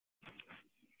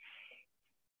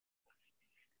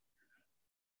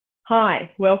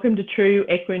Hi, welcome to True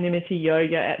Equanimity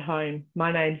Yoga at Home. My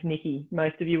name's Nikki.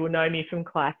 Most of you will know me from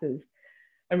classes.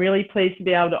 I'm really pleased to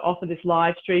be able to offer this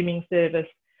live streaming service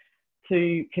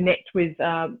to connect with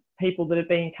people that have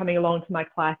been coming along to my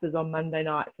classes on Monday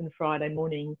nights and Friday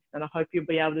mornings. And I hope you'll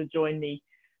be able to join me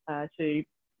to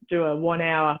do a 1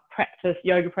 hour practice,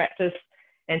 yoga practice,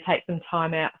 and take some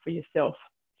time out for yourself.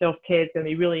 Self-care is going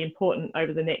to be really important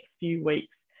over the next few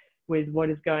weeks with what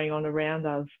is going on around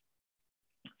us.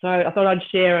 So I thought I'd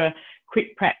share a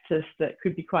quick practice that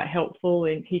could be quite helpful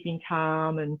in keeping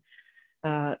calm and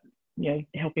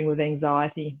helping with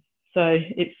anxiety. So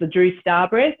it's the Dru Star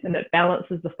Breath, and it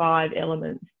balances the 5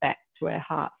 elements back to our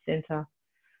heart center.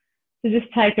 So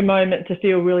just take a moment to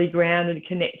feel really grounded and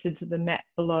connected to the mat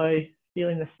below,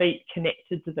 feeling the feet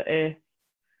connected to the earth,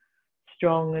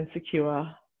 strong and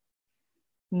secure.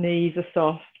 Knees are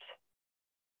soft,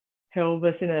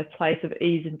 pelvis in a place of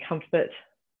ease and comfort.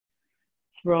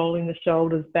 Rolling the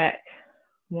shoulders back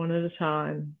one at a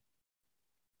time.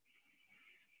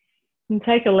 And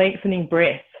take a lengthening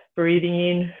breath, breathing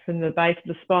in from the base of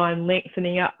the spine,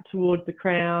 lengthening up towards the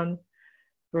crown,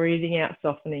 breathing out,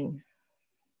 softening.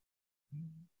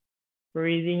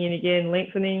 Breathing in again,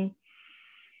 lengthening.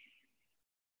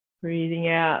 Breathing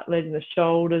out, letting the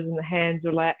shoulders and the hands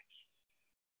relax.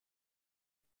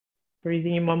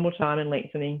 Breathing in one more time and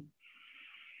lengthening.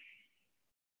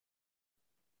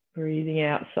 Breathing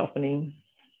out, softening.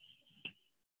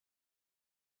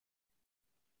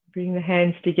 Bring the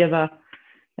hands together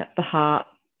at the heart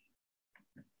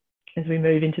as we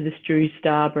move into this Dru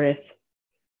Star Breath.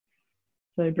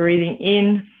 So breathing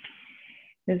in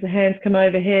as the hands come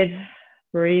overhead,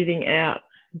 breathing out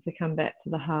as they come back to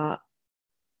the heart.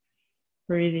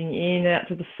 Breathing in, out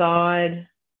to the side,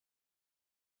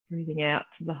 breathing out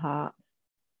to the heart.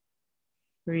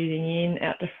 Breathing in,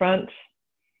 out to front.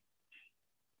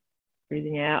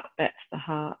 Breathing out, back to the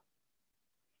heart.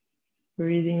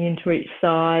 Breathing into each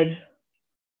side.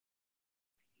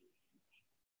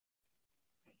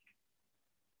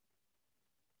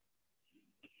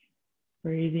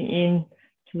 Breathing in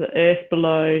to the earth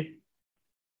below,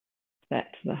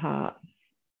 back to the heart.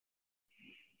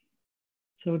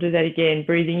 So we'll do that again,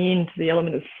 breathing into the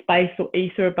element of space or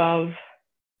ether above,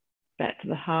 back to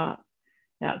the heart,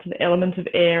 out to the element of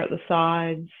air at the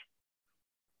sides,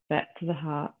 back to the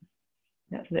heart.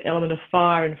 Out to the element of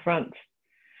fire in front,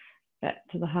 back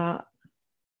to the heart.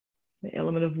 The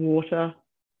element of water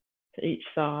to each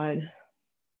side.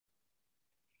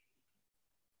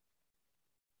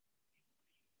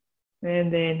 And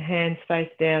then hands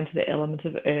face down to the element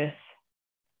of earth,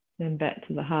 and back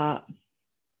to the heart.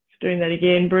 Just doing that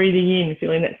again, breathing in,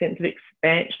 feeling that sense of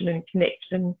expansion and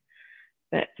connection,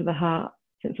 back to the heart.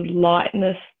 Sense of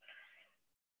lightness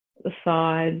at the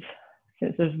sides.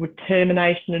 Sense of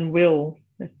determination and will,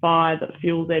 the fire that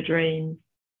fuels their dreams.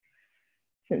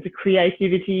 Sense of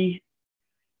creativity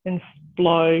and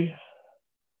flow,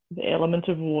 the element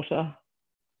of water.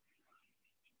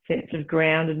 Sense of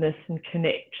groundedness and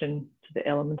connection to the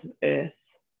element of earth.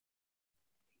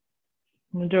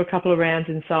 I'm going to do a couple of rounds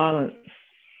in silence.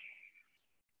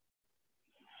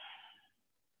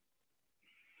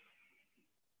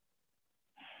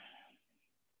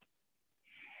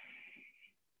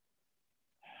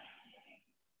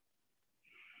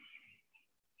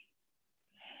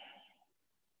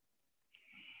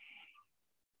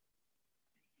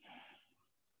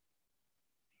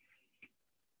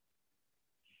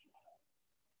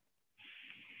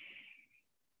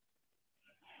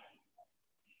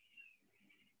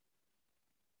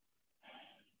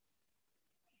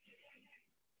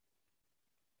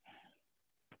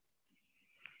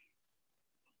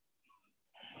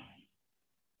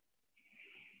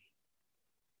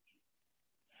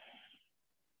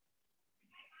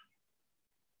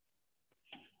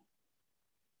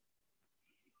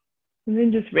 And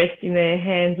then just resting there,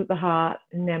 hands at the heart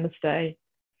in Namaste.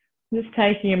 Just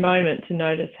taking a moment to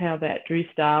notice how that Dru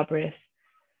Star Breath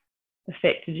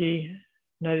affected you.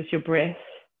 Notice your breath.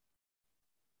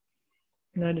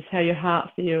 Notice how your heart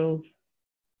feels.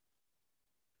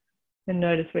 And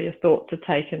notice where your thoughts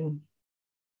are taken.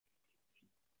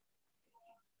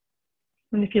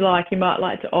 And if you like, you might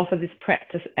like to offer this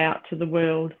practice out to the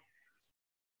world.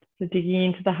 So digging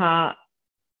into the heart,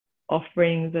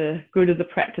 offering the good of the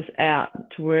practice out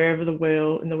to wherever the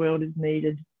world is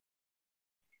needed.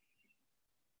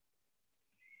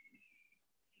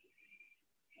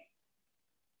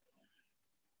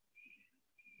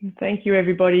 And thank you,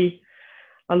 everybody.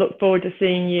 I look forward to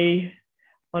seeing you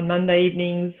on Monday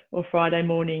evenings or Friday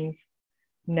mornings.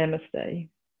 Namaste.